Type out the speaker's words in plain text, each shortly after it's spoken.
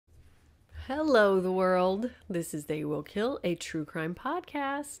Hello, the world. This is They Will Kill, a true crime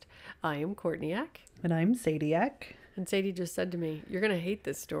podcast. I am Courtney-Eck. And I'm Sadie-Eck. And Sadie just said to me, you're going to hate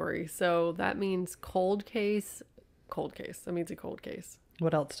this story. So that means cold case. That means a cold case.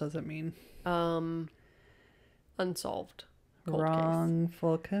 What else does it mean? Unsolved. Cold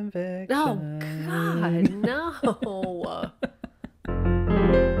Wrongful convict. Oh, God, no.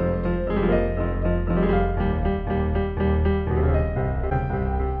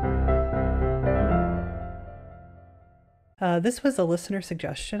 This was a listener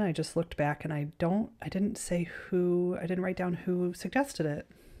suggestion. I just looked back and I didn't write down who suggested it.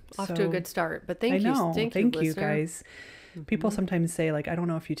 Off to a good start, but thank you. Thank you listener. guys. Mm-hmm. People sometimes say, like, I don't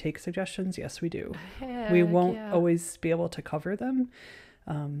know if you take suggestions. Yes, we do. Heck, we won't yeah. always be able to cover them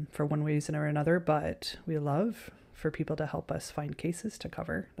for one reason or another, but we love for people to help us find cases to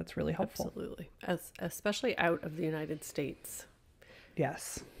cover. That's really helpful. Absolutely. Especially out of the United States.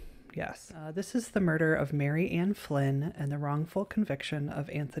 Yes. This is the murder of Mary Anne Flynn and the wrongful conviction of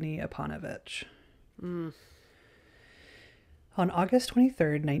Anthony Apanovitch. On August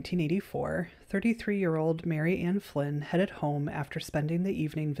 23rd, 1984, 33-year-old Mary Anne Flynn headed home after spending the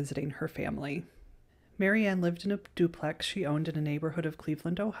evening visiting her family. Mary Anne lived in a duplex she owned in a neighborhood of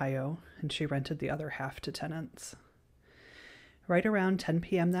Cleveland, Ohio, and she rented the other half to tenants. Right around 10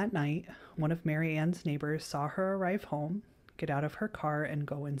 p.m. that night, one of Mary Ann's neighbors saw her arrive home, get out of her car, and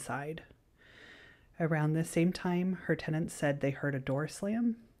go inside. Around the same time, her tenants said they heard a door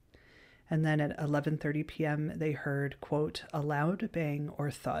slam, and then at 11:30 p.m. they heard, quote, a loud bang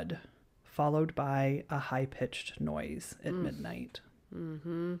or thud, followed by a high-pitched noise at midnight.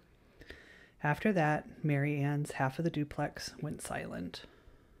 Mm-hmm. After that, Mary Ann's half of the duplex went silent.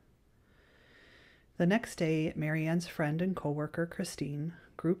 The next day, Mary Ann's friend and coworker, Christine,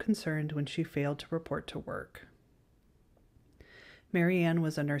 grew concerned when she failed to report to work. Mary Anne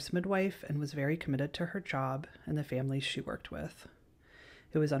was a nurse midwife and was very committed to her job and the families she worked with.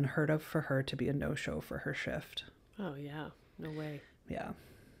 It was unheard of for her to be a no-show for her shift. Oh, yeah. No way. Yeah.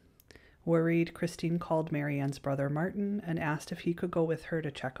 Worried, Christine called Mary Ann's brother Martin and asked if he could go with her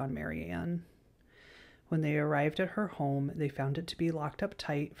to check on Mary Anne. When they arrived at her home, they found it to be locked up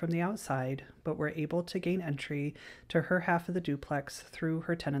tight from the outside, but were able to gain entry to her half of the duplex through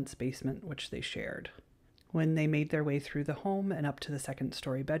her tenant's basement, which they shared. When they made their way through the home and up to the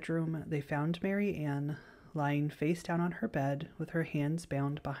second-story bedroom, they found Mary Anne lying face down on her bed with her hands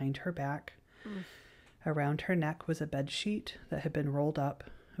bound behind her back. Around her neck was a bed sheet that had been rolled up.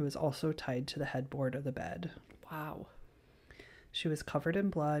 It was also tied to the headboard of the bed. Wow. She was covered in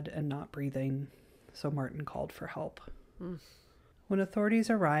blood and not breathing, so Martin called for help. When authorities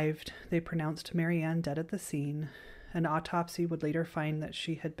arrived, they pronounced Mary Anne dead at the scene. An autopsy would later find that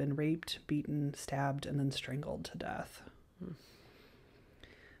she had been raped, beaten, stabbed, and then strangled to death.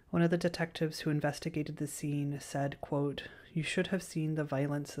 One of the detectives who investigated the scene said, quote, you should have seen the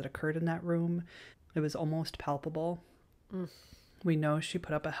violence that occurred in that room. It was almost palpable. We know she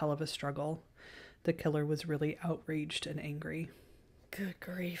put up a hell of a struggle. The killer was really outraged and angry. Good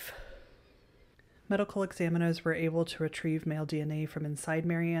grief. Medical examiners were able to retrieve male DNA from inside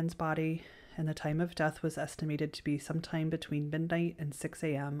Mary Anne's body, and the time of death was estimated to be sometime between midnight and 6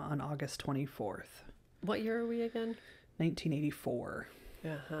 a.m. on August 24th. What year are we again? 1984.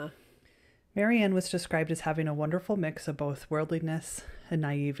 Uh-huh. Mary Anne was described as having a wonderful mix of both worldliness and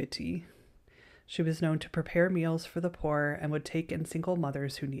naivety. She was known to prepare meals for the poor and would take in single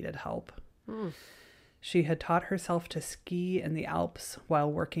mothers who needed help. She had taught herself to ski in the Alps while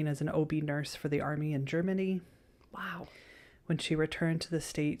working as an OB nurse for the army in Germany. Wow. When she returned to the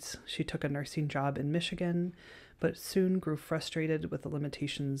States, she took a nursing job in Michigan, but soon grew frustrated with the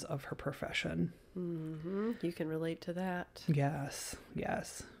limitations of her profession. You can relate to that. Yes.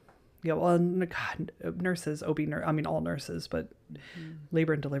 Yeah, well, God, nurses, all nurses, but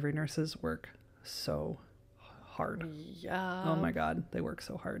labor and delivery nurses work so hard. Yeah. Oh my God, they work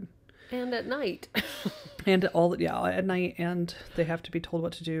so hard. And at night. And at night, and they have to be told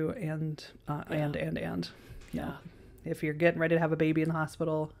what to do, and. Yeah. If you're getting ready to have a baby in the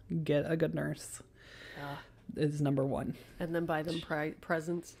hospital, get a good nurse. Is number one. And then buy them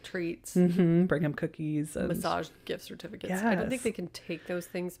presents, treats. Bring them cookies. And massage gift certificates. Yes. I don't think they can take those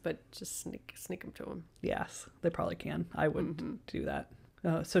things, but just sneak them to them. Yes, they probably can. I wouldn't do that.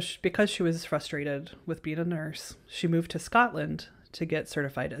 Because she was frustrated with being a nurse, she moved to Scotland to get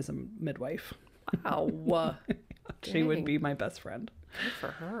certified as a midwife. Wow. She would be my best friend. Good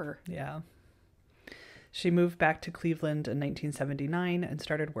for her. Yeah. She moved back to Cleveland in 1979 and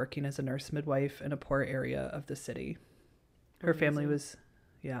started working as a nurse midwife in a poor area of the city. Her family was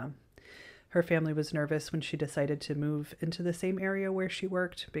Her family was nervous when she decided to move into the same area where she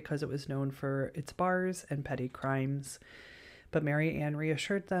worked because it was known for its bars and petty crimes. But Mary Anne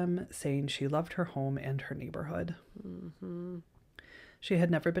reassured them, saying she loved her home and her neighborhood. Mm-hmm. She had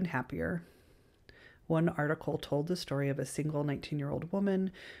never been happier. One article told the story of a single 19-year-old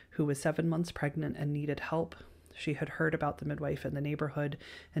woman who was 7 months pregnant and needed help. She had heard about the midwife in the neighborhood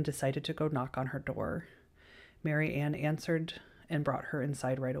and decided to go knock on her door. Mary Anne answered and brought her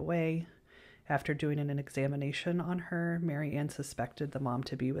inside right away. After doing an examination on her, Mary Anne suspected the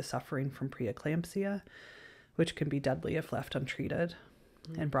mom-to-be was suffering from preeclampsia, which can be deadly if left untreated,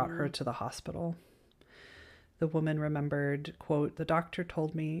 and brought her to the hospital. The woman remembered, quote, "The doctor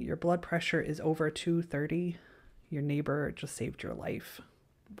told me your blood pressure is over 230. Your neighbor just saved your life."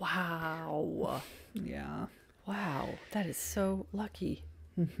 Wow. Yeah. Wow. That is so lucky.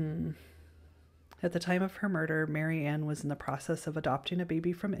 Mm-hmm. At the time of her murder, Mary Anne was in the process of adopting a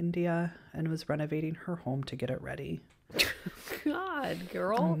baby from India and was renovating her home to get it ready. God,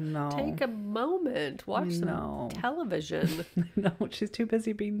 girl. No. Take a moment. Watch some television. No, she's too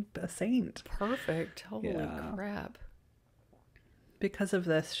busy being a saint. Perfect. Holy crap. Because of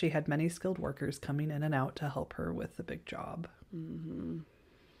this, she had many skilled workers coming in and out to help her with the big job. Mm-hmm.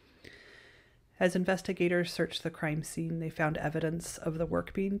 As investigators searched the crime scene, they found evidence of the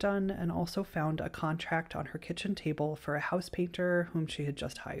work being done and also found a contract on her kitchen table for a house painter whom she had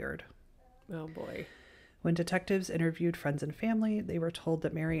just hired. Oh, boy. When detectives interviewed friends and family, they were told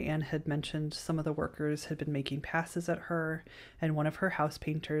that Mary Anne had mentioned some of the workers had been making passes at her, and one of her house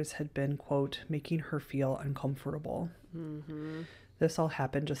painters had been, quote, making her feel uncomfortable. Mm-hmm. This all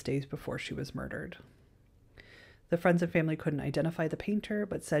happened just days before she was murdered. The friends and family couldn't identify the painter,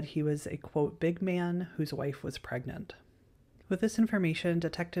 but said he was a, quote, big man whose wife was pregnant. With this information,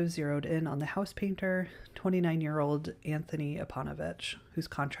 detectives zeroed in on the house painter, 29-year-old Anthony Apanovitch, whose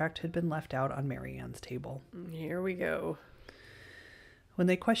contract had been left out on Mary Anne's table. Here we go. When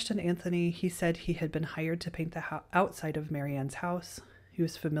they questioned Anthony, he said he had been hired to paint the outside of Mary Anne's house. He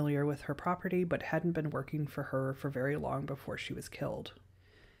was familiar with her property, but hadn't been working for her for very long before she was killed.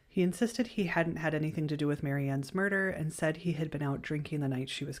 He insisted he hadn't had anything to do with Mary Anne's murder and said he had been out drinking the night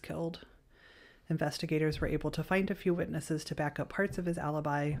she was killed. Investigators were able to find a few witnesses to back up parts of his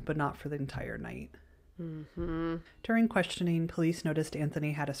alibi, but not for the entire night. Mm-hmm. During questioning, police noticed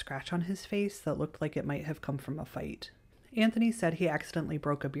Anthony had a scratch on his face that looked like it might have come from a fight. Anthony said he accidentally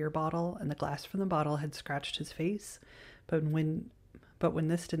broke a beer bottle and the glass from the bottle had scratched his face, but when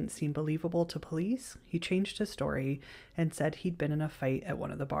this didn't seem believable to police, he changed his story and said he'd been in a fight at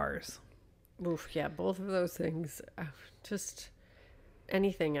one of the bars. Oof, yeah, both of those things. Just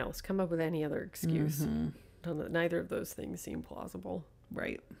anything else. Come up with any other excuse. Mm-hmm. Neither of those things seem plausible.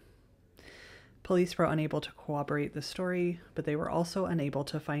 Right. Police were unable to corroborate the story, but they were also unable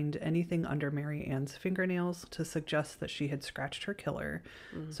to find anything under Mary Anne's fingernails to suggest that she had scratched her killer,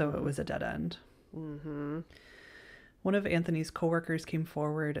 so it was a dead end. Mm-hmm. One of Anthony's coworkers came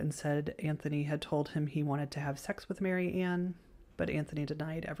forward and said Anthony had told him he wanted to have sex with Mary Anne, but Anthony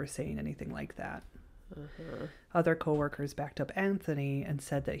denied ever saying anything like that. Uh-huh. Other coworkers backed up Anthony and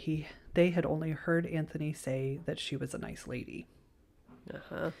said that they had only heard Anthony say that she was a nice lady.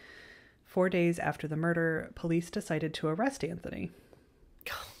 Uh-huh. 4 days after the murder, police decided to arrest Anthony.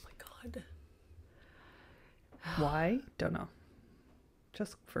 Oh my God. Why? Don't know.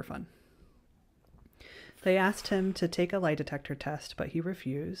 Just for fun. They asked him to take a lie detector test, but he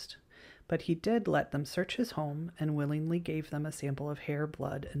refused. But he did let them search his home and willingly gave them a sample of hair,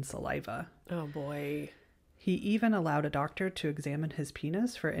 blood, and saliva. Oh boy. He even allowed a doctor to examine his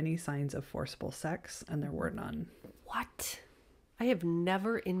penis for any signs of forcible sex, and there were none. What? I have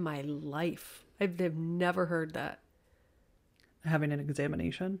never in my life, I've never heard that. Having an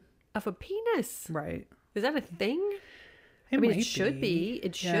examination? Of a penis? Right. Is that a thing? It I mean, it should be.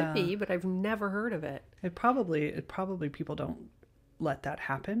 It should be, but I've never heard of it. It probably people don't let that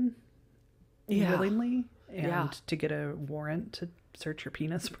happen willingly. And to get a warrant to search your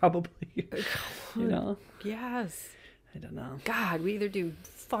penis, probably, you know? Yes. I don't know. God, we either do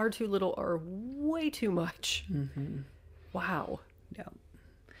far too little or way too much. Mm-hmm. Wow. Yeah.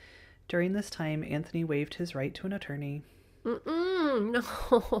 During this time, Anthony waived his right to an attorney. No.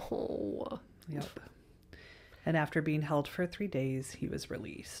 Yep. And after being held for 3 days, he was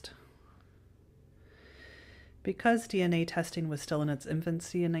released. Because DNA testing was still in its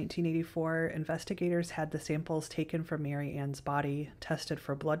infancy in 1984, investigators had the samples taken from Mary Anne's body tested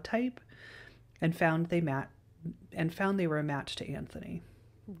for blood type and found they were a match to Anthony.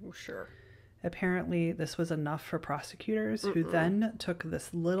 Sure. Apparently, this was enough for prosecutors who then took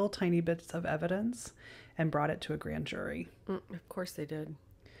this little tiny bits of evidence and brought it to a grand jury. Of course they did.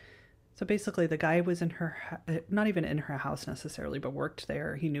 So basically, the guy was in her, not even in her house necessarily, but worked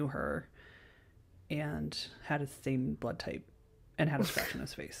there. He knew her and had the same blood type and had a scratch on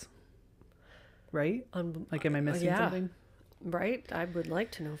his face. Right? Like, am I missing something? Right? I would like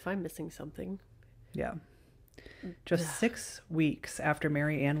to know if I'm missing something. Yeah. Just 6 weeks after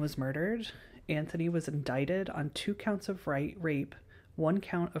Mary Anne was murdered, Anthony was indicted on 2 counts of rape, 1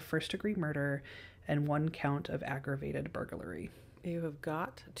 count of first-degree murder, and 1 count of aggravated burglary. You have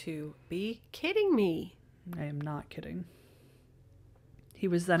got to be kidding me. I am not kidding. He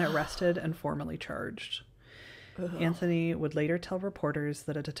was then arrested and formally charged. Ugh. Anthony would later tell reporters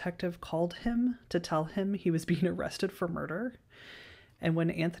that a detective called him to tell him he was being arrested for murder. And when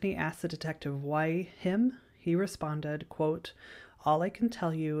Anthony asked the detective why him, he responded, quote, "All I can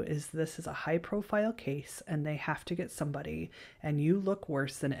tell you is this is a high-profile case and they have to get somebody, and you look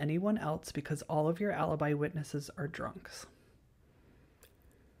worse than anyone else because all of your alibi witnesses are drunks."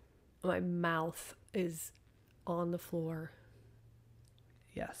 My mouth is on the floor.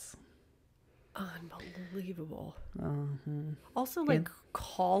 Yes. Unbelievable. Uh-huh. Also, like,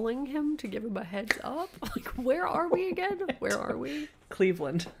 calling him to give him a heads up. Like, where are we again? Where are we?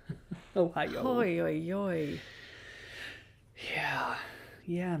 Cleveland, Ohio. Oy, oy, oy. Yeah.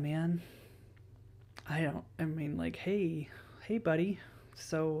 Yeah, man. I mean, like, hey, buddy.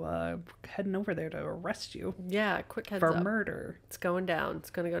 So, heading over there to arrest you. Yeah, quick heads up. For murder. It's going down.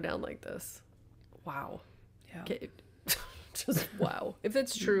 It's going to go down like this. Wow. Yeah. Okay. Just wow. If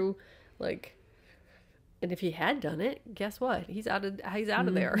it's true, like, and if he had done it, guess what? He's out of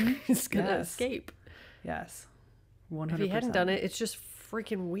there. He's going to escape. Yes. 100%. If he hadn't done it, it's just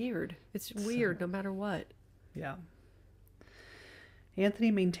freaking weird. It's weird no matter what. Yeah.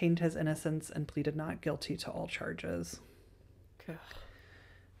 Anthony maintained his innocence and pleaded not guilty to all charges. God.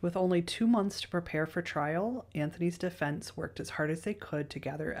 With only 2 months to prepare for trial, Anthony's defense worked as hard as they could to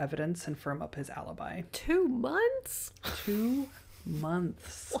gather evidence and firm up his alibi. 2 months? 2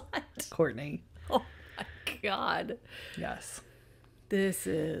 months. What? Courtney. Oh my God. Yes. This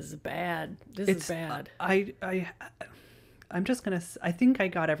is bad. This is bad. I'm just going to, I think I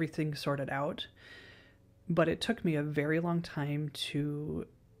got everything sorted out, but it took me a very long time to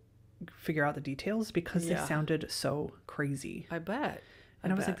figure out the details because they sounded so crazy. I bet.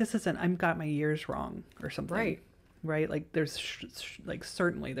 And I was like, this isn't, I've got my years wrong or something. Right. Like there's like,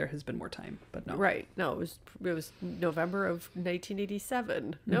 certainly there has been more time, but no. Right. No, it was November of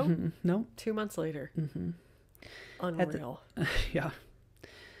 1987. No, mm-hmm. No. 2 months later. Mm-hmm. Unreal. Yeah.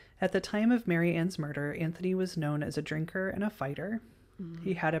 At the time of Mary Anne's murder, Anthony was known as a drinker and a fighter. Mm-hmm.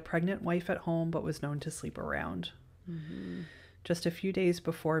 He had a pregnant wife at home, but was known to sleep around. Mm-hmm. Just a few days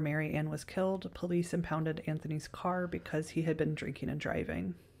before Mary Anne was killed, police impounded Anthony's car because he had been drinking and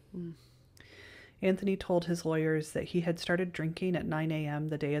driving. Mm. Anthony told his lawyers that he had started drinking at 9 a.m.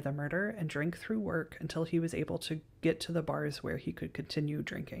 the day of the murder and drank through work until he was able to get to the bars where he could continue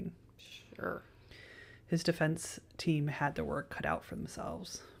drinking. Sure. His defense team had their work cut out for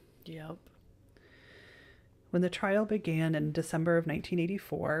themselves. Yep. When the trial began in December of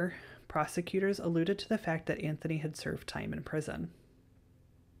 1984, prosecutors alluded to the fact that Anthony had served time in prison.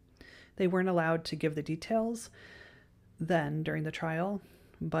 They weren't allowed to give the details then during the trial,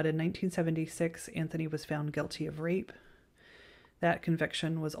 but in 1976, Anthony was found guilty of rape. That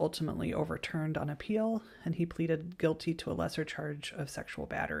conviction was ultimately overturned on appeal, and he pleaded guilty to a lesser charge of sexual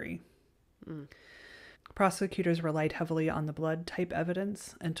battery. Mm. Prosecutors relied heavily on the blood type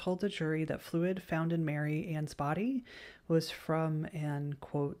evidence and told the jury that fluid found in Mary Anne's body was from an,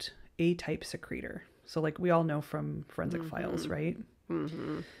 quote, A-type secretor. So like we all know from forensic files, right?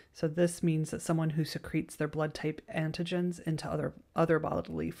 Mm-hmm. So this means that someone who secretes their blood type antigens into other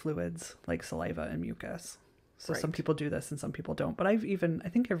bodily fluids like saliva and mucus. So some people do this and some people don't. But I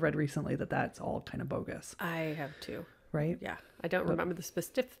think I've read recently that that's all kind of bogus. I have too. Right? Yeah. I don't remember the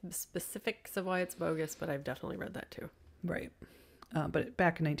specifics of why it's bogus, but I've definitely read that too. Right. But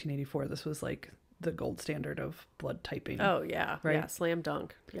back in 1984, this was like the gold standard of blood typing. Oh, yeah. Right? Yeah. Slam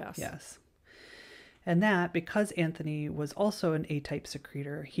dunk. Yes. Yes. And that, because Anthony was also an A-type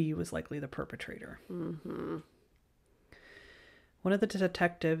secretor, he was likely the perpetrator. Mm-hmm. One of the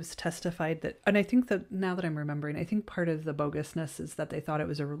detectives testified that, and I think that now that I'm remembering, I think part of the bogusness is that they thought it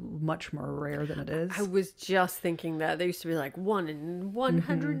was much more rare than it is. I was just thinking that. They used to be like 1 in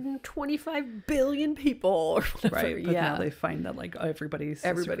 125 billion people or whatever. Right, but now they find that like everybody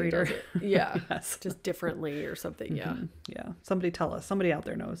does it. Yeah, yes. Just differently or something, yeah. Yeah, somebody tell us. Somebody out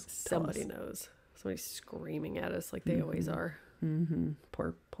there knows. Somebody knows. Somebody's screaming at us like they always are. Mm-hmm.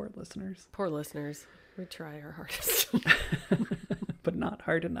 Poor listeners. Poor listeners. We try our hardest. But not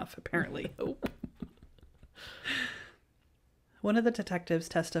hard enough, apparently. Nope. One of the detectives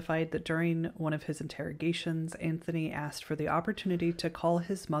testified that during one of his interrogations, Anthony asked for the opportunity to call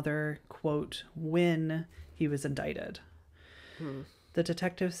his mother, quote, when he was indicted. The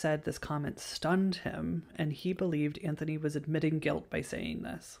detective said this comment stunned him, and he believed Anthony was admitting guilt by saying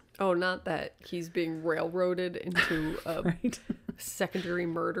this. Oh, not that he's being railroaded into a Right? secondary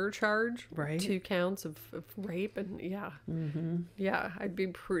murder charge. Right. 2 counts of rape. And yeah. Yeah, I'd be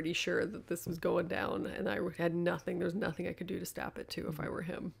pretty sure that this was going down, and I had nothing. There's nothing I could do to stop it, too, if I were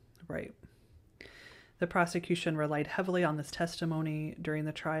him. Right. The prosecution relied heavily on this testimony during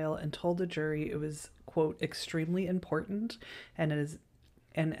the trial and told the jury it was, quote, extremely important and it is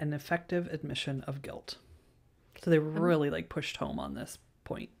an effective admission of guilt. So they really pushed home on this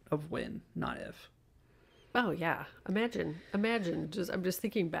point of when, not if. Oh, yeah. Imagine I'm just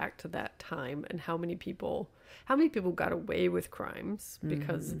thinking back to that time and how many people got away with crimes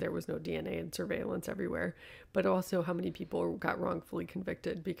because there was no DNA and surveillance everywhere, but also how many people got wrongfully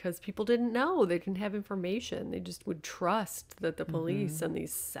convicted because people didn't know. They didn't have information. They just would trust that the police and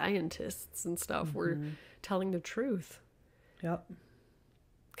these scientists and stuff were telling the truth. Yep.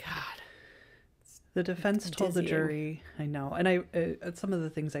 God. The defense told the dizzying. jury, I know, and I some of the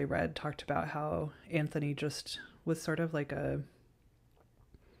things I read talked about how Anthony just was sort of like a,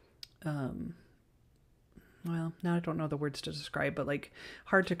 well, now I don't know the words to describe, but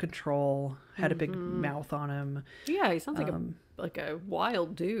hard to control, had a big mouth on him. Yeah, he sounds like a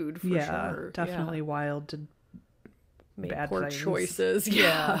wild dude for sure. Definitely wild, did Made bad poor things. choices.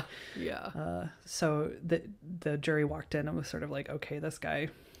 Yeah. Yeah. So the jury walked in and was sort of like, okay, this guy.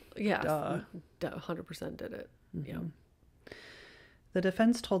 Yeah. 100% did it. Yeah. The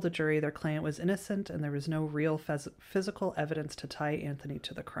defense told the jury their client was innocent and there was no real physical evidence to tie Anthony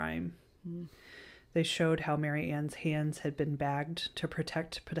to the crime. They showed how Mary Anne's hands had been bagged to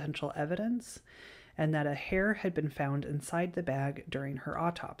protect potential evidence and that a hair had been found inside the bag during her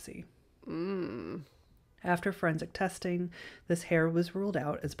autopsy. After forensic testing, this hair was ruled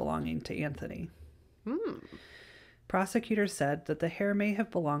out as belonging to Anthony. Prosecutors said that the hair may have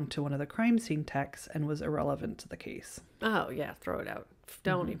belonged to one of the crime scene techs and was irrelevant to the case. Oh, yeah, throw it out.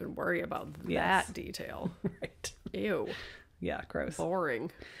 Don't even worry about that detail. Right. Ew. Yeah, gross.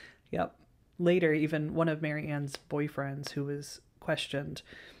 Boring. Yep. Later, even one of Mary Anne's boyfriends who was questioned,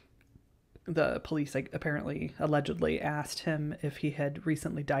 the police allegedly asked him if he had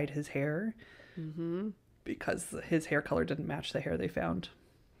recently dyed his hair because his hair color didn't match the hair they found.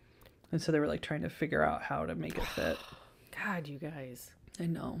 And so they were trying to figure out how to make it fit. God, you guys. I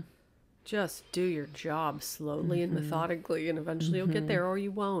know. Just do your job slowly and methodically, and eventually you'll get there, or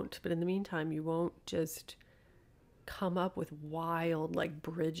you won't. But in the meantime, you won't just come up with wild,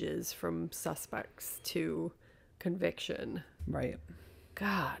 bridges from suspects to conviction. Right.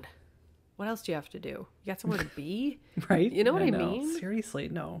 God. What else do you have to do? You got somewhere to be? Right? You know what I know. mean? Seriously,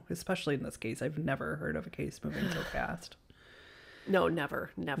 no. Especially in this case. I've never heard of a case moving so fast. No,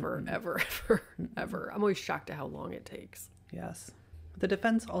 never, ever. I'm always shocked at how long it takes. Yes. The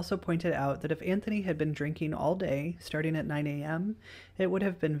defense also pointed out that if Anthony had been drinking all day, starting at 9 a.m., it would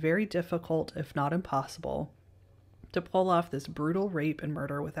have been very difficult, if not impossible, to pull off this brutal rape and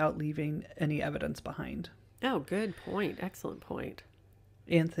murder without leaving any evidence behind. Oh, good point. Excellent point.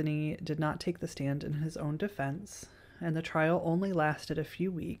 Anthony did not take the stand in his own defense, and the trial only lasted a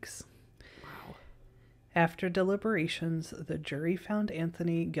few weeks. After deliberations, the jury found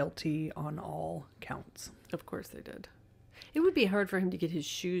Anthony guilty on all counts. Of course they did. It would be hard for him to get his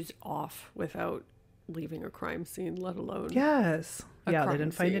shoes off without leaving a crime scene, let alone... Yes. Yeah, they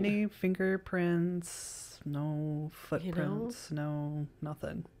didn't find scene. any fingerprints, no footprints, no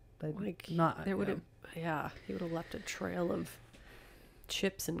nothing. He would have left a trail of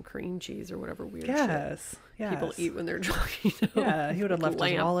chips and cream cheese or whatever weird shit people eat when they're drunk. Yeah, he would have left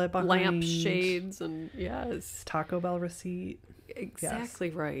his wallet behind. Lampshades and Taco Bell receipt. Exactly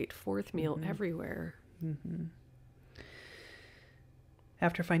right. Fourth meal everywhere.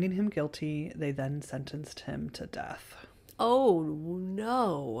 After finding him guilty, they then sentenced him to death. Oh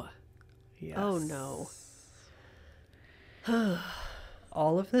no. Yes. Oh no.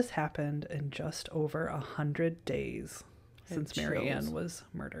 All of this happened in just over 100 days since Mary Anne was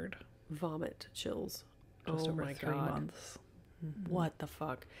murdered. Vomit chills. Just over my 3 God. months. What the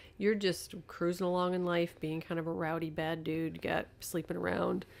fuck? You're just cruising along in life, being kind of a rowdy bad dude, sleeping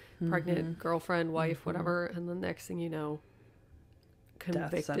around, pregnant girlfriend, wife, whatever, and the next thing you know,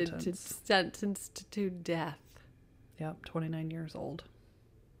 convicted, sentenced to death. Yep, 29 years old.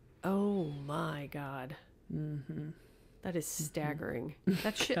 Oh my God. That is staggering.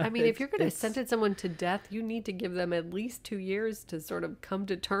 That shit. I mean, if you're going to sentence someone to death, you need to give them at least 2 years to sort of come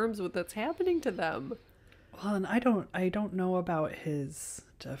to terms with what's happening to them. Well, and I don't know about his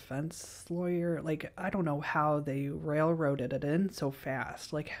defense lawyer. Like, I don't know how they railroaded it in so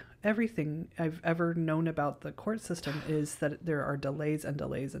fast. Like, everything I've ever known about the court system is that there are delays and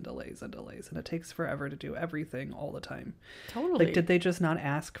delays and delays and delays, and it takes forever to do everything all the time. Totally. Like, did they just not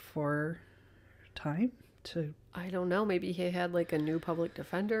ask for time to? I don't know. Maybe he had like a new public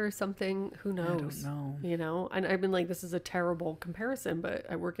defender or something. Who knows? I don't know. You know, and I've been like, this is a terrible comparison, but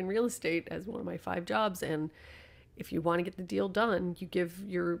I work in real estate as one of my 5 jobs. And if you want to get the deal done, you give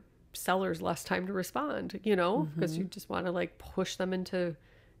your sellers less time to respond, you know, because you just want to like push them into.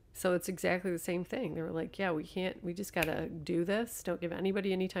 So it's exactly the same thing. They were like, yeah, we just got to do this. Don't give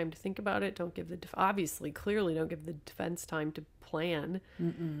anybody any time to think about it. Don't give obviously, clearly don't give the defense time to plan.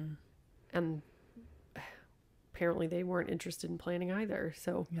 And apparently they weren't interested in planning either.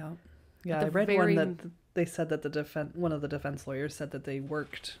 So yeah, I read one that they said that one of the defense lawyers said that they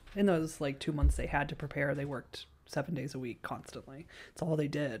worked in those like 2 months they had to prepare. They worked 7 days a week constantly. That's all they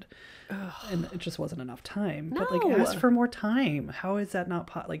did. Ugh. And it just wasn't enough time. No. But like, ask for more time. How is that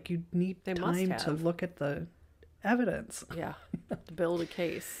not like you need time to look at the evidence? Yeah, to build a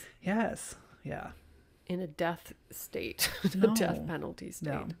case. Yes. Yeah. In a death state, No. a death penalty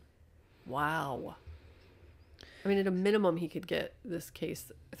state. No. Wow. I mean, at a minimum, he could get this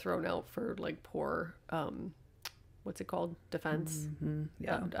case thrown out for like poor, what's it called? Defense.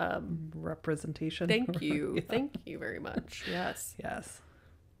 Yeah. Representation. Thank you. Yeah. Thank you very much. Yes. Yes.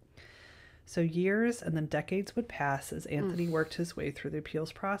 So years and then decades would pass as Anthony worked his way through the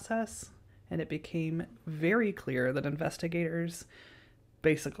appeals process, and it became very clear that investigators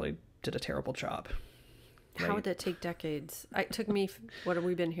basically did a terrible job. How would that take decades? It took me, what have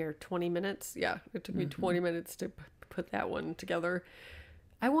we been here, 20 minutes? Yeah, it took me 20 minutes to put that one together.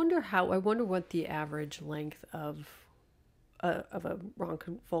 I wonder what the average length of a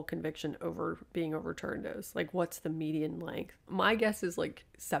wrongful conviction being overturned is. Like, what's the median length? My guess is like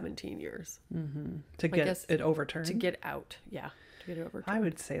 17 years. To get it overturned? To get out, yeah. To get it overturned. I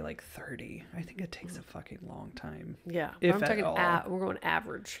would say like 30. I think it takes a fucking long time. Yeah, if I'm talking at all. we're going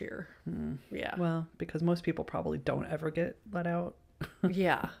average here. Yeah. Well, because most people probably don't ever get let out.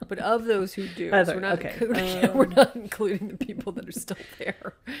 Yeah, but of those who do, so we're not including the people that are still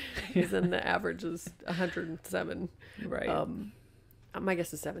there. Because then the average is 107. Right. My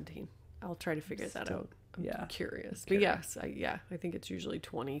guess is 17. I'll try to figure that out. I'm curious. But yes, I think it's usually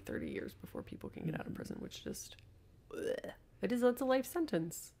 20, 30 years before people can get out of prison, which just, it's a life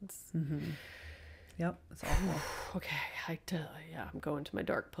sentence. It's, Yep, it's awful. Okay, I'm going to my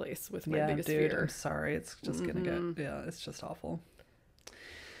dark place with my biggest fear. I'm sorry. It's just gonna get, it's just awful.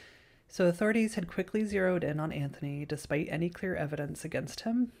 So authorities had quickly zeroed in on Anthony despite any clear evidence against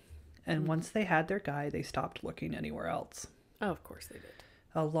him. And once they had their guy, they stopped looking anywhere else. Oh, of course they did.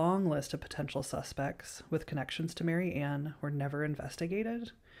 A long list of potential suspects with connections to Mary Anne were never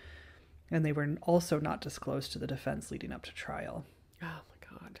investigated. And they were also not disclosed to the defense leading up to trial. Oh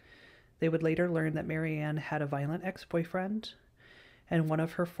my God. They would later learn that Mary Anne had a violent ex-boyfriend, and one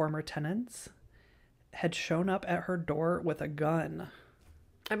of her former tenants had shown up at her door with a gun.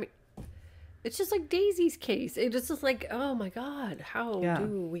 I mean, it's just like Daisy's case. It just is like, oh my God, how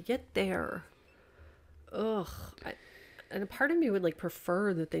do we get there? Ugh. And a part of me would like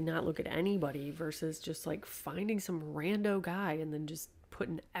prefer that they not look at anybody versus just like finding some rando guy and then just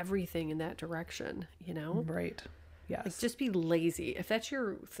putting everything in that direction, you know? Right. Yes. Like, just be lazy. If that's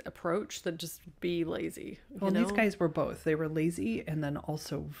your approach, then just be lazy. Well, these guys were both. They were lazy and then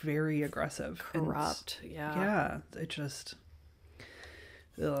also very aggressive. Corrupt. Yeah. It just...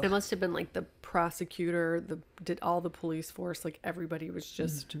 Ugh. It must have been like the prosecutor, did all the police force, like everybody was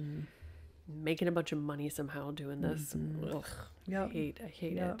just making a bunch of money somehow doing this. Ugh. Yep. I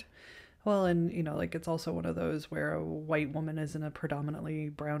hate it. Well, and like it's also one of those where a white woman is in a predominantly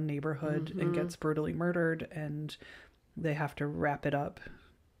brown neighborhood and gets brutally murdered, and they have to wrap it up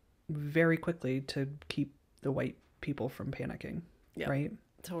very quickly to keep the white people from panicking. Yeah. Right?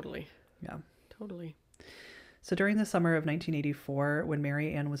 Totally. Yeah. Totally. So during the summer of 1984, when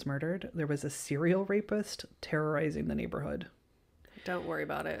Mary Anne was murdered, there was a serial rapist terrorizing the neighborhood. Don't worry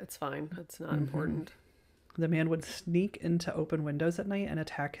about it. It's fine. It's not important. The man would sneak into open windows at night and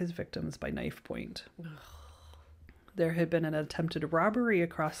attack his victims by knife point. There had been an attempted robbery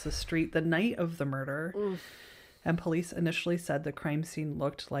across the street the night of the murder, and police initially said the crime scene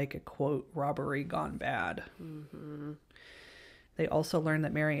looked like a, quote, robbery gone bad. They also learned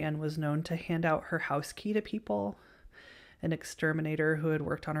that Mary Anne was known to hand out her house key to people. An exterminator who had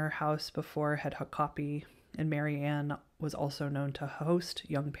worked on her house before had a copy, and Mary Anne was also known to host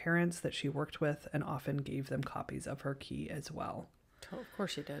young parents that she worked with and often gave them copies of her key as well. Oh, of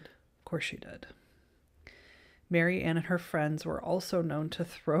course she did. Of course she did. Mary Ann and her friends were also known to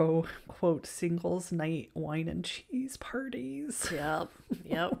throw, quote, singles night wine and cheese parties. Yep.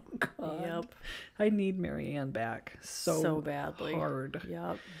 Yep. God. Yep. I need Mary Ann back so badly. hard.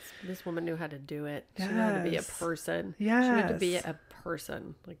 Yep. This woman knew how to do it. She knew how to be a Yes. person. Yes. She knew to be a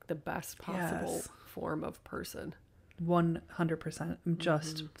person, like the best possible Yes. form of person. 100%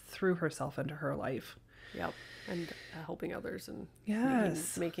 just threw herself into her life. Yep. And helping others and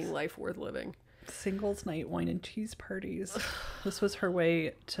Yes. making life worth living. Singles night wine and cheese parties. This was her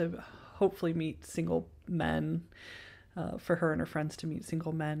way to hopefully meet single men, for her and her friends to meet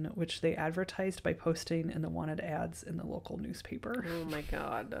single men, which they advertised by posting in the wanted ads in the local newspaper. Oh my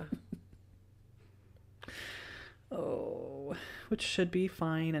God. Oh, which should be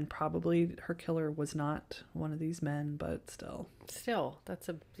fine, and probably her killer was not one of these men, but still. Still, that's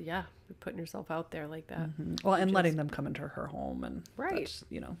you're putting yourself out there like that. Well, and letting them come into her home, and Right. that's,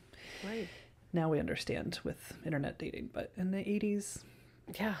 you know, Right. now we understand with internet dating, but in the 80s,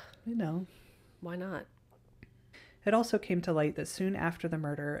 Yeah. you know. Why not? It also came to light that soon after the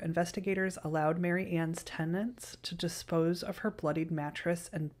murder, investigators allowed Mary Ann's tenants to dispose of her bloodied mattress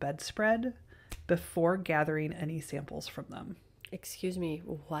and bedspread before gathering any samples from them. Excuse me,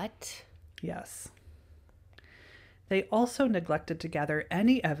 what? Yes. They also neglected to gather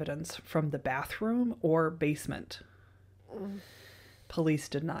any evidence from the bathroom or basement. Police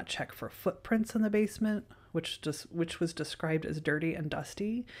did not check for footprints in the basement, which was described as dirty and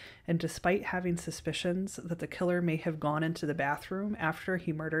dusty, and despite having suspicions that the killer may have gone into the bathroom after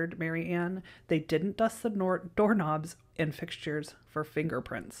he murdered Mary Ann, they didn't dust the doorknobs and fixtures for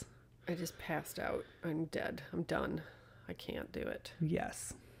fingerprints. I just passed out. I'm dead. I'm done. I can't do it.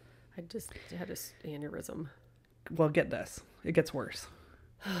 Yes. I just had a aneurysm. Well, get this. It gets worse.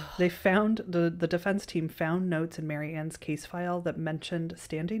 They found, the defense team found notes in Mary Ann's case file that mentioned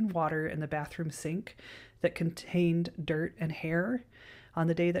standing water in the bathroom sink that contained dirt and hair on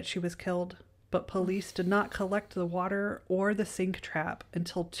the day that she was killed, but police did not collect the water or the sink trap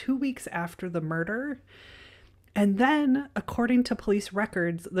until 2 weeks after the murder. And then, according to police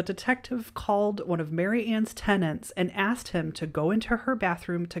records, the detective called one of Mary Ann's tenants and asked him to go into her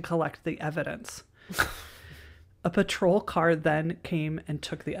bathroom to collect the evidence. A patrol car then came and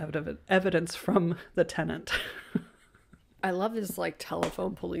took the evidence from the tenant. I love this like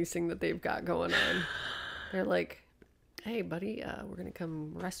telephone policing that they've got going on. They're like, hey buddy, we're gonna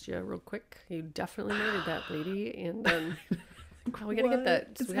come arrest you real quick. You definitely murdered that lady, and then we gotta get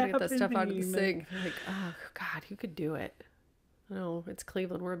that stuff out of the sink. Like, oh God, who could do it? No, it's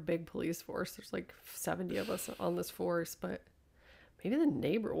Cleveland. We're a big police force. There's like 70 of us on this force, but maybe the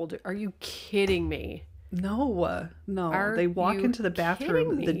neighbor will do. Are you kidding me? No. Are they walk you into the bathroom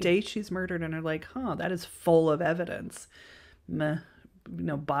kidding the me? day she's murdered and are like, that is full of evidence. Meh.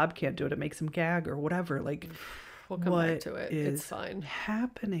 Bob can't do it. It makes him gag or whatever. Like, We'll come back to it. It's fine.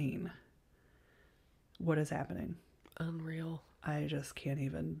 Happening? What is happening? Unreal. I just can't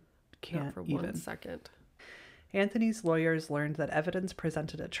even. Not for 1 second. Anthony's lawyers learned that evidence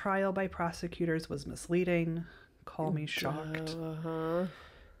presented at trial by prosecutors was misleading. Call me shocked.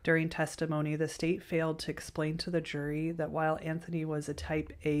 During testimony, the state failed to explain to the jury that while Anthony was a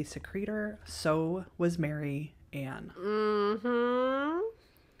type A secretor, so was Mary Ann.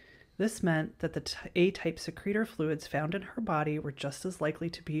 This meant that the A-type secretor fluids found in her body were just as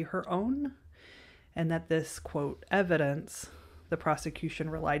likely to be her own, and that this, quote, evidence the prosecution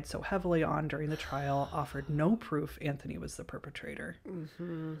relied so heavily on during the trial offered no proof Anthony was the perpetrator.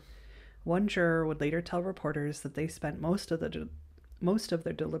 One juror would later tell reporters that they spent most of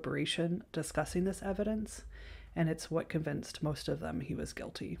their deliberation discussing this evidence, and it's what convinced most of them he was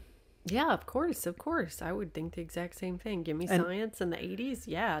guilty. Yeah, of course. I would think the exact same thing. Give me science in the 80s.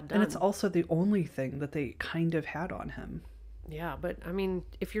 Yeah, done. And it's also the only thing that they kind of had on him. Yeah, but I mean,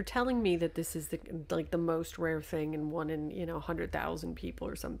 if you're telling me that this is the most rare thing and 1 in 100,000 people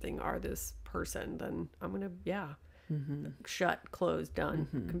or something are this person, then I'm gonna shut, close, done,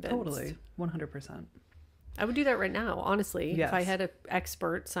 convinced. Totally, 100%. I would do that right now, honestly. Yes. If I had an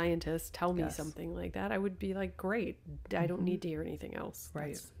expert scientist tell me something like that, I would be like, great. I don't need to hear anything else.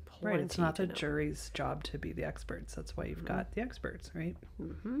 Right. That's Right. It's not the know. jury's job to be the experts. That's why you've got the experts, right?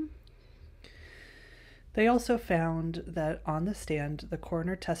 They also found that on the stand, the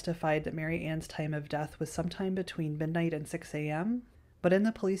coroner testified that Mary Ann's time of death was sometime between midnight and 6 a.m., but in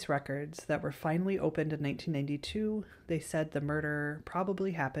the police records that were finally opened in 1992, they said the murder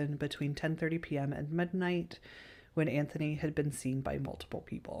probably happened between 10:30 p.m. and midnight, when Anthony had been seen by multiple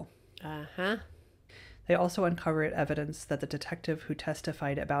people. They They also uncovered evidence that the detective who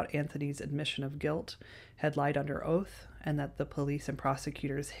testified about Anthony's admission of guilt had lied under oath, and that the police and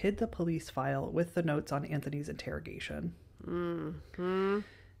prosecutors hid the police file with the notes on Anthony's interrogation. Mm-hmm.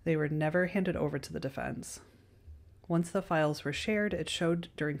 They were never handed over to the defense. Once the files were shared, it showed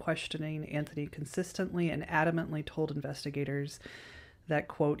during questioning Anthony consistently and adamantly told investigators that,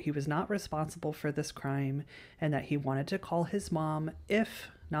 quote, he was not responsible for this crime and that he wanted to call his mom if,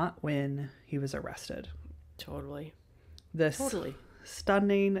 not when, he was arrested. Totally. This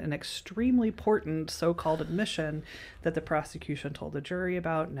stunning and extremely important so-called admission that the prosecution told the jury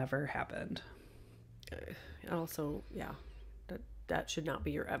about never happened. Also, yeah, that should not be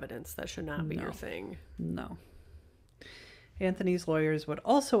your evidence. That should not be your thing. No. Anthony's lawyers would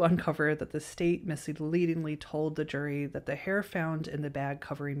also uncover that the state misleadingly told the jury that the hair found in the bag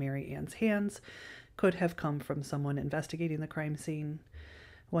covering Mary Ann's hands could have come from someone investigating the crime scene.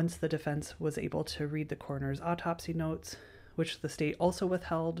 Once the defense was able to read the coroner's autopsy notes, which the state also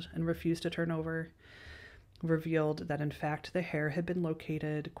withheld and refused to turn over, revealed that in fact the hair had been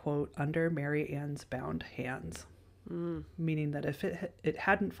located, quote, under Mary Ann's bound hands. Meaning that if it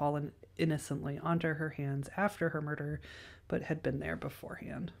hadn't fallen innocently onto her hands after her murder, but had been there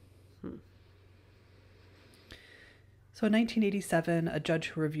beforehand. So in 1987, a judge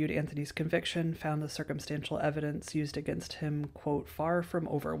who reviewed Anthony's conviction found the circumstantial evidence used against him, quote, far from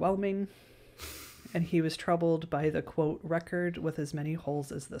overwhelming, and he was troubled by the, quote, record with as many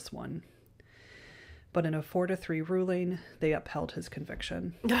holes as this one. But in a 4-3 ruling, they upheld his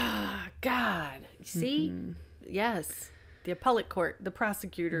conviction. Ah, God. See? Yes. The appellate court, the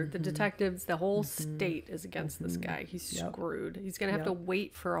prosecutor, the detectives, the whole state is against this guy. He's screwed. He's going to have to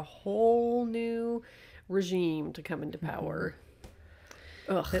wait for a whole new regime to come into power.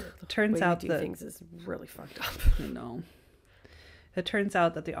 Ugh. It turns out that things is really fucked up. I know. It turns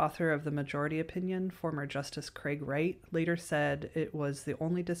out that the author of the majority opinion, former Justice Craig Wright, later said it was the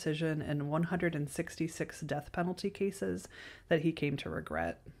only decision in 166 death penalty cases that he came to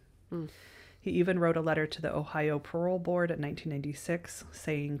regret. He even wrote a letter to the Ohio Parole Board in 1996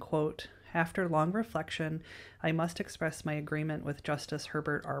 saying, quote, after long reflection, I must express my agreement with Justice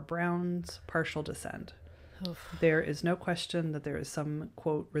Herbert R. Brown's partial dissent. There is no question that there is some,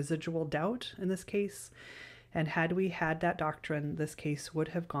 quote, residual doubt in this case, and had we had that doctrine, this case would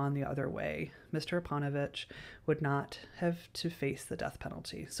have gone the other way. Mr. Apanovitch would not have to face the death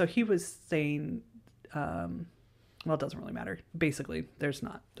penalty. So he was saying, well, it doesn't really matter. Basically, there's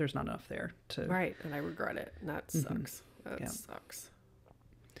not enough there to... Right, and I regret it. And that sucks. That sucks.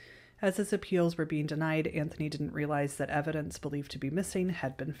 As his appeals were being denied, Anthony didn't realize that evidence believed to be missing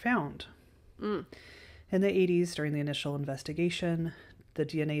had been found. In the 80s, during the initial investigation, the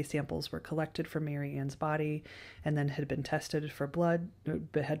DNA samples were collected from Mary Ann's body and then had been tested for blood,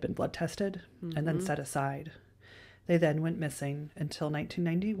 tested, and then set aside. They then went missing until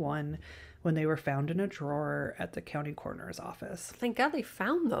 1991, when they were found in a drawer at the county coroner's office. Thank God they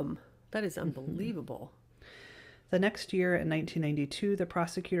found them. That is unbelievable. The next year, in 1992, the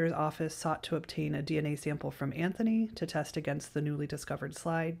prosecutor's office sought to obtain a DNA sample from Anthony to test against the newly discovered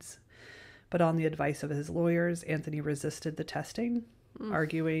slides. But on the advice of his lawyers, Anthony resisted the testing,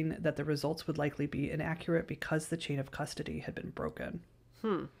 arguing that the results would likely be inaccurate because the chain of custody had been broken.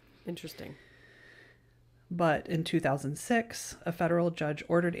 Interesting. But in 2006, a federal judge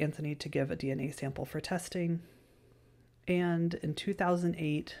ordered Anthony to give a DNA sample for testing. And in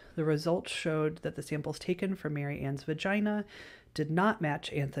 2008, the results showed that the samples taken from Mary Ann's vagina did not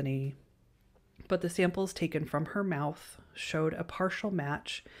match Anthony, but the samples taken from her mouth showed a partial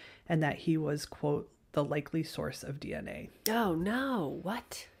match and that he was, quote, the likely source of DNA. Oh, no.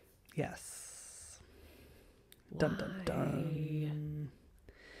 What? Yes. Dun, dun, dun.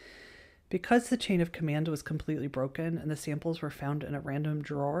 Because the chain of command was completely broken and the samples were found in a random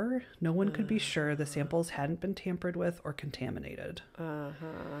drawer, no one could be sure the samples hadn't been tampered with or contaminated.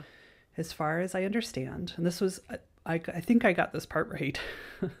 As far as I understand, and this was, I think I got this part right,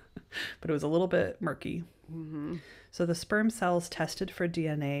 but it was a little bit murky. So the sperm cells tested for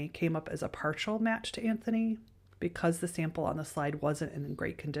DNA came up as a partial match to Anthony. Because the sample on the slide wasn't in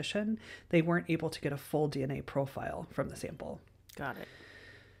great condition, they weren't able to get a full DNA profile from the sample. Got it.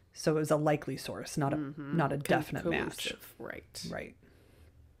 So it was a likely source, not a definite match. Right.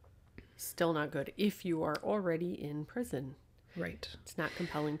 Still not good if you are already in prison. Right. It's not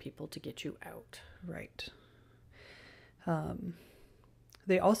compelling people to get you out. Right.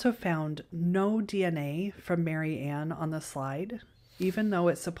 They also found no DNA from Mary Anne on the slide, even though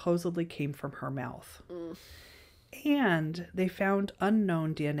it supposedly came from her mouth. And they found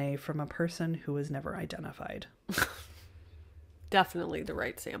unknown DNA from a person who was never identified. Definitely the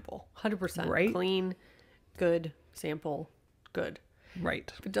right sample. 100% right? Clean. Good. Sample. Good.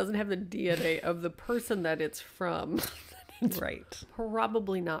 Right. If it doesn't have the DNA of the person that it's from, it's Right.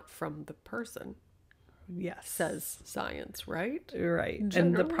 probably not from the person, Yes. says science, right? Right. And the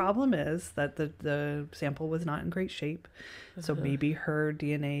Generally. problem is that the sample was not in great shape. So maybe her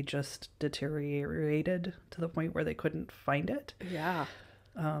DNA just deteriorated to the point where they couldn't find it. Yeah.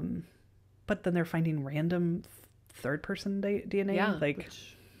 But then they're finding random third person DNA. Yeah. Like,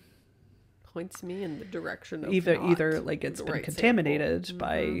 Which points me in the direction of either not like it's the been right contaminated sample.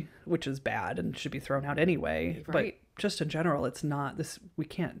 by, which is bad and should be thrown out anyway. Right. But just in general, it's not this. We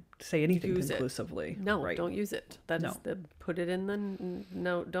can't say anything Use it. conclusively. No, Right. don't use it. That is No. the put it in the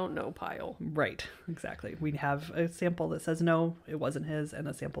no, don't know pile. Right. Exactly. We have a sample that says no, it wasn't his, and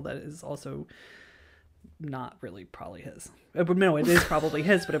a sample that is also not really probably his. No, it is probably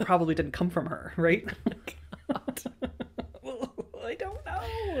his, but it probably didn't come from her, right? I don't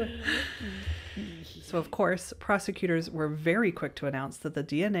know. So, of course, prosecutors were very quick to announce that the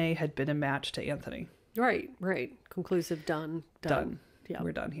DNA had been a match to Anthony. Right. Conclusive. Done. Yeah.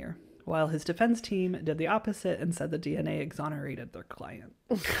 We're done here. While his defense team did the opposite and said the DNA exonerated their client.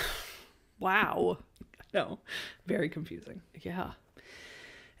 Wow. No, very confusing. Yeah.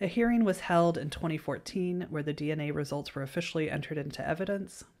 A hearing was held in 2014 where the DNA results were officially entered into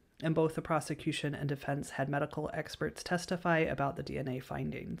evidence, and both the prosecution and defense had medical experts testify about the DNA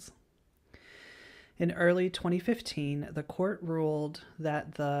findings. In early 2015, the court ruled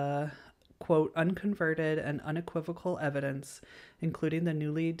that the, quote, unconverted and unequivocal evidence, including the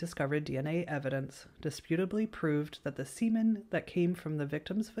newly discovered DNA evidence, disputably proved that the semen that came from the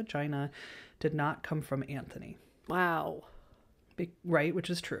victim's vagina did not come from Anthony. Wow. Right,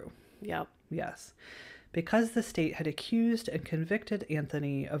 which is true. Yep. Yes. Because the state had accused and convicted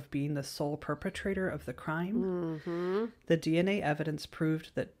Anthony of being the sole perpetrator of the crime, the DNA evidence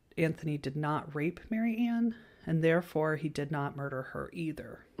proved that Anthony did not rape Mary Anne, and therefore he did not murder her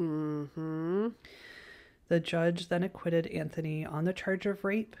either. The judge then acquitted Anthony on the charge of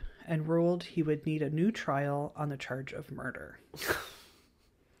rape and ruled he would need a new trial on the charge of murder.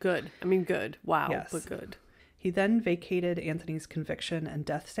 Good. I mean, good. Wow. Yes. But good. He then vacated Anthony's conviction and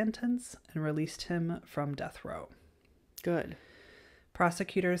death sentence and released him from death row. Good.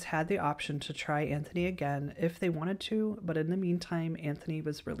 Prosecutors had the option to try Anthony again if they wanted to, but in the meantime, Anthony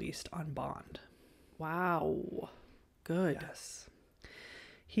was released on bond. Wow. Good. Yes.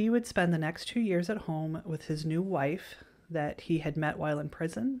 He would spend the next 2 years at home with his new wife that he had met while in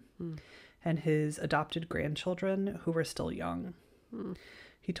prison and his adopted grandchildren who were still young.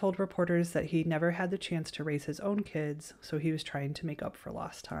 He told reporters that he never had the chance to raise his own kids, so he was trying to make up for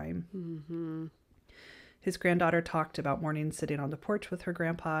lost time. His granddaughter talked about mornings sitting on the porch with her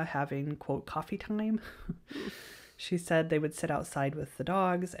grandpa having, quote, coffee time. She said they would sit outside with the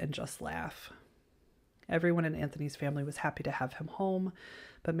dogs and just laugh. Everyone in Anthony's family was happy to have him home,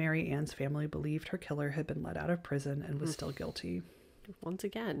 but Mary Ann's family believed her killer had been let out of prison and was still guilty. Once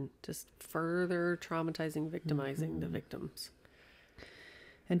again, just further traumatizing, victimizing the victims.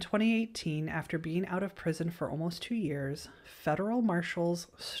 In 2018, after being out of prison for almost 2 years, federal marshals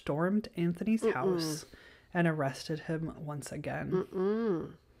stormed Anthony's house and arrested him once again.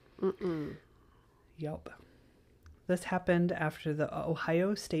 Yup. This happened after the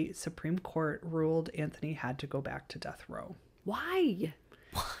Ohio State Supreme Court ruled Anthony had to go back to death row. Why?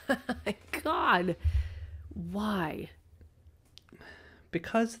 My God. Why?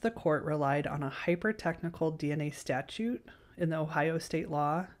 Because the court relied on a hyper-technical DNA statute in the Ohio state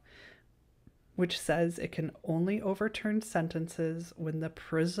law, which says it can only overturn sentences when the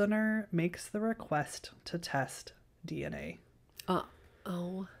prisoner makes the request to test DNA.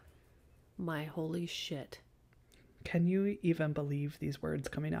 Oh my holy shit. Can you even believe these words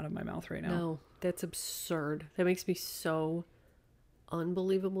coming out of my mouth right now? No, that's absurd. That makes me so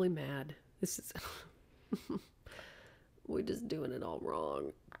unbelievably mad. This is... We're just doing it all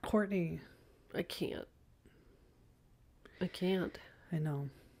wrong. Courtney. I can't. I know.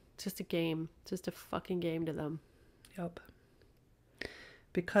 It's just a game. It's just a fucking game to them. Yep.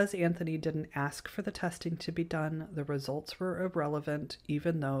 Because Anthony didn't ask for the testing to be done, the results were irrelevant,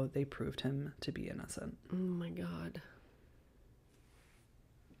 even though they proved him to be innocent. Oh my God.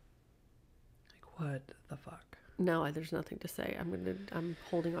 Like, what the fuck? No, there's nothing to say. I'm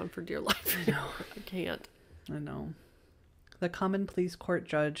holding on for dear life. I know. I can't. I know. The common pleas court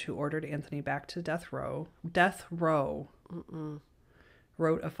judge who ordered Anthony back to death row,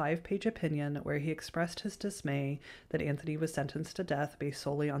 wrote a 5-page opinion where he expressed his dismay that Anthony was sentenced to death based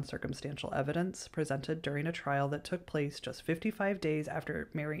solely on circumstantial evidence presented during a trial that took place just 55 days after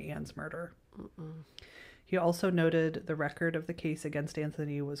Mary Ann's murder. He also noted the record of the case against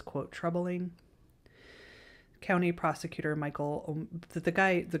Anthony was, quote, troubling. County prosecutor Michael,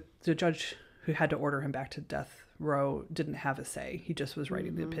 the judge who had to order him back to death row didn't have a say. He just was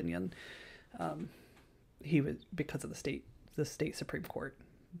writing the opinion. He was, because of the state Supreme Court.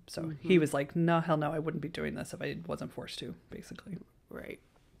 So he was like, no, hell no, I wouldn't be doing this if I wasn't forced to, basically. Right.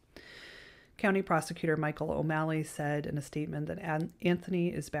 County prosecutor Michael O'Malley said in a statement that Anthony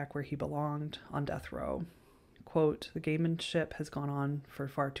is back where he belonged, on death row. Quote, the gamemanship has gone on for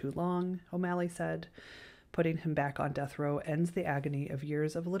far too long, O'Malley said. Putting him back on death row ends the agony of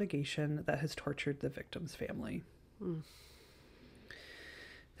years of litigation that has tortured the victim's family.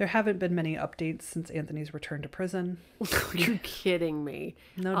 There haven't been many updates since Anthony's return to prison. You're kidding me.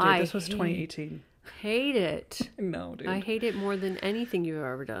 No, dude, this was 2018. Hate it. No, dude. I hate it more than anything you've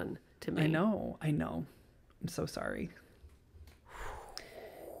ever done to me. I know. I'm so sorry.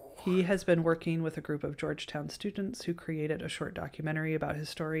 He has been working with a group of Georgetown students who created a short documentary about his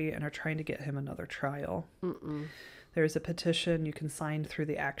story and are trying to get him another trial. There's a petition you can sign through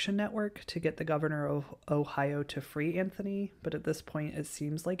the Action Network to get the governor of Ohio to free Anthony, but at this point it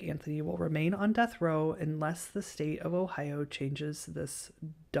seems like Anthony will remain on death row unless the state of Ohio changes this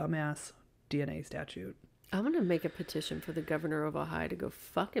dumbass DNA statute. I'm going to make a petition for the governor of Ohio to go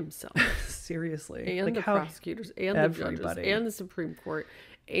fuck himself. Seriously. And like the prosecutors and everybody. The judges and the Supreme Court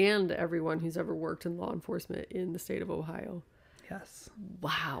and everyone who's ever worked in law enforcement in the state of Ohio. Yes.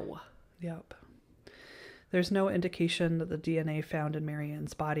 Wow. Yep. There's no indication that the DNA found in Mary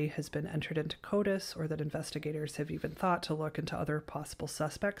Anne's body has been entered into CODIS or that investigators have even thought to look into other possible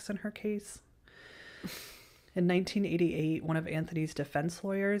suspects in her case. In 1988, one of Anthony's defense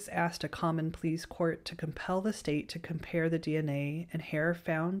lawyers asked a common pleas court to compel the state to compare the DNA and hair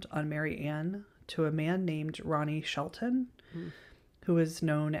found on Mary Anne to a man named Ronnie Shelton, who is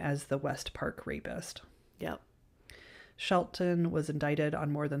known as the West Park rapist. Yep. Shelton was indicted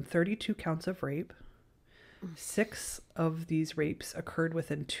on more than 32 counts of rape. 6 of these rapes occurred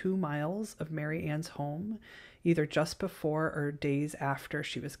within 2 miles of Mary Anne's home, either just before or days after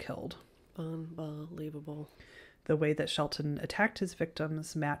she was killed. Unbelievable. The way that Shelton attacked his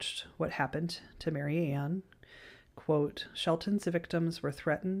victims matched what happened to Mary Anne. Quote, Shelton's victims were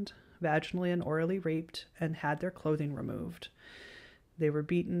threatened, vaginally and orally raped, and had their clothing removed. They were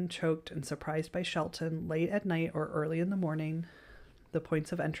beaten, choked, and surprised by Shelton late at night or early in the morning. The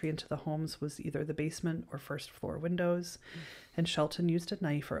points of entry into the homes was either the basement or first floor windows, and Shelton used a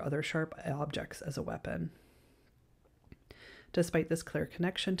knife or other sharp objects as a weapon. Despite this clear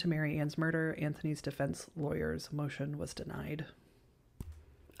connection to Mary Anne's murder, Anthony's defense lawyer's motion was denied.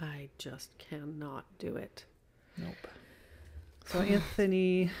 I just cannot do it. Nope. So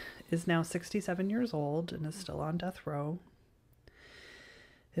Anthony is now 67 years old and is still on death row.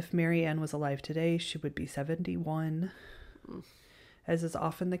 If Mary Anne was alive today, she would be 71. As is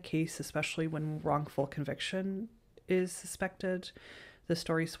often the case, especially when wrongful conviction is suspected, the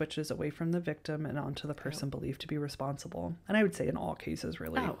story switches away from the victim and onto the person believed to be responsible. And I would say in all cases,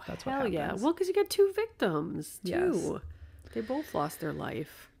 really, that's what happens. Yeah. Well, because you get 2 victims, too. Yes. They both lost their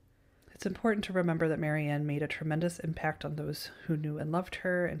life. It's important to remember that Mary Anne made a tremendous impact on those who knew and loved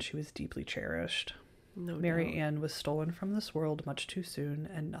her, and she was deeply cherished. No Mary doubt. Anne was stolen from this world much too soon,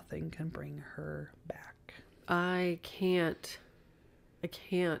 and nothing can bring her back. I can't.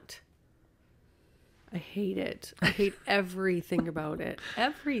 I hate it. I hate everything about it.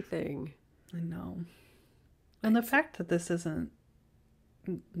 Everything. I know. And the fact that this isn't,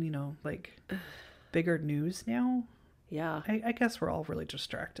 like bigger news now. Yeah. I guess we're all really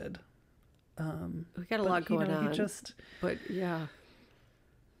distracted. We got a lot going on. But yeah.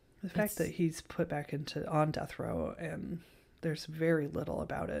 The fact that he's put back on death row and there's very little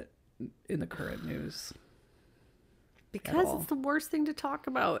about it in the current news. Because it's the worst thing to talk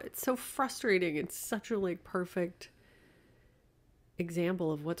about. It's so frustrating. It's such a perfect example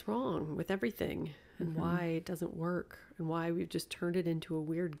of what's wrong with everything and why it doesn't work and why we've just turned it into a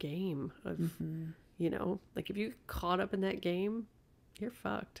weird game of, if you get caught up in that game, you're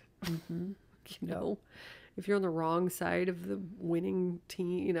fucked. If you're on the wrong side of the winning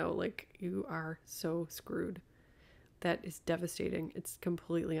team, you are so screwed. That is devastating. It's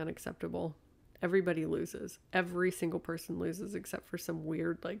completely unacceptable. Everybody loses. Every single person loses except for some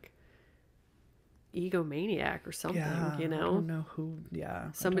weird, egomaniac or something, I don't know who,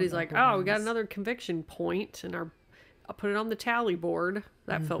 Somebody's like, oh, we got another conviction point and I'll put it on the tally board.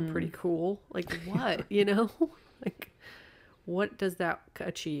 That felt pretty cool. What? What does that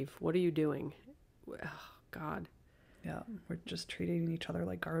achieve? What are you doing? Oh, God. Yeah, we're just treating each other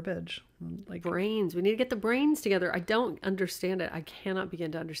like garbage. Brains. We need to get the brains together. I don't understand it. I cannot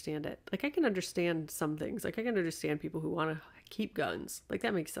begin to understand it. I can understand some things. I can understand people who want to keep guns. Like,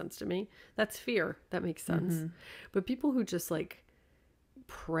 that makes sense to me. That's fear. That makes sense. But people who just like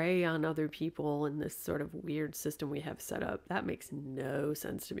prey on other people in this sort of weird system we have set up, that makes no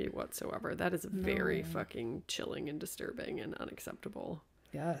sense to me whatsoever. That is very fucking chilling and disturbing and unacceptable.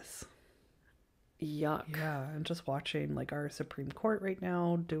 Yes. Yuck. Yeah, and just watching like our Supreme Court right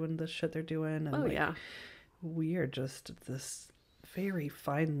now doing the shit they're doing, and we are just this very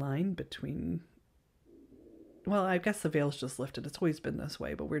fine line between, well, I guess the veil's just lifted. It's always been this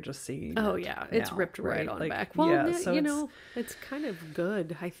way, but we're just seeing it's ripped right on like, back. Well, so you know, it's kind of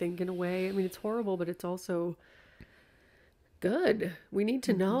good, I think, in a way. I mean, it's horrible, but it's also good. We need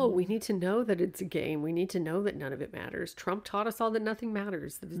to know. We need to know that it's a game. We need to know that none of it matters. Trump taught us all that nothing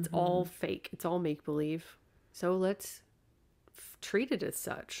matters, that it's all fake. It's all make-believe. So let's treat it as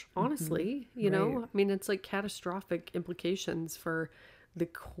such, honestly. You know, I mean, it's like catastrophic implications for the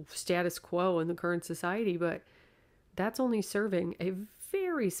status quo in the current society, but that's only serving a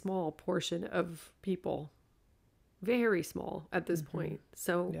very small portion of people. Very small at this point.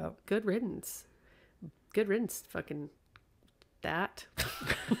 So good riddance. Good riddance, fucking that.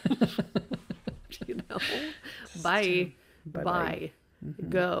 You know, bye.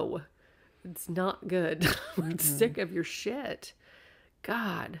 Go. It's not good. I'm sick of your shit.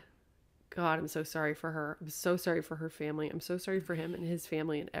 God, I'm so sorry for her. I'm so sorry for her family. I'm so sorry for him and his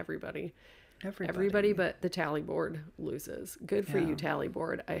family and everybody but the tally board loses. Good for you, tally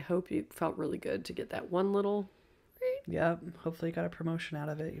board. I hope you felt really good to get that one little. Yep. Hopefully you got a promotion out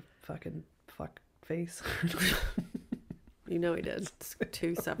of it, you fucking fuck face. You know he did.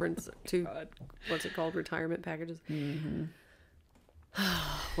 2 severance, 2, what's it called, retirement packages.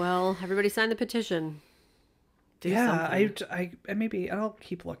 Well, everybody sign the petition. Do something. I maybe I'll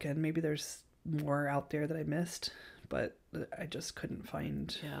keep looking. Maybe there's more out there that I missed, but I just couldn't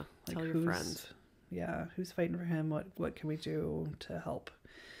find. Yeah, like, tell your friends. Yeah, who's fighting for him? What can we do to help?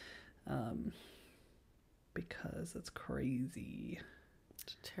 Because it's crazy.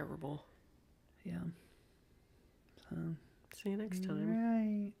 It's terrible. Yeah. So. See you next time. All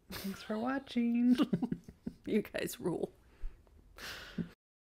right. Thanks for watching. You guys rule.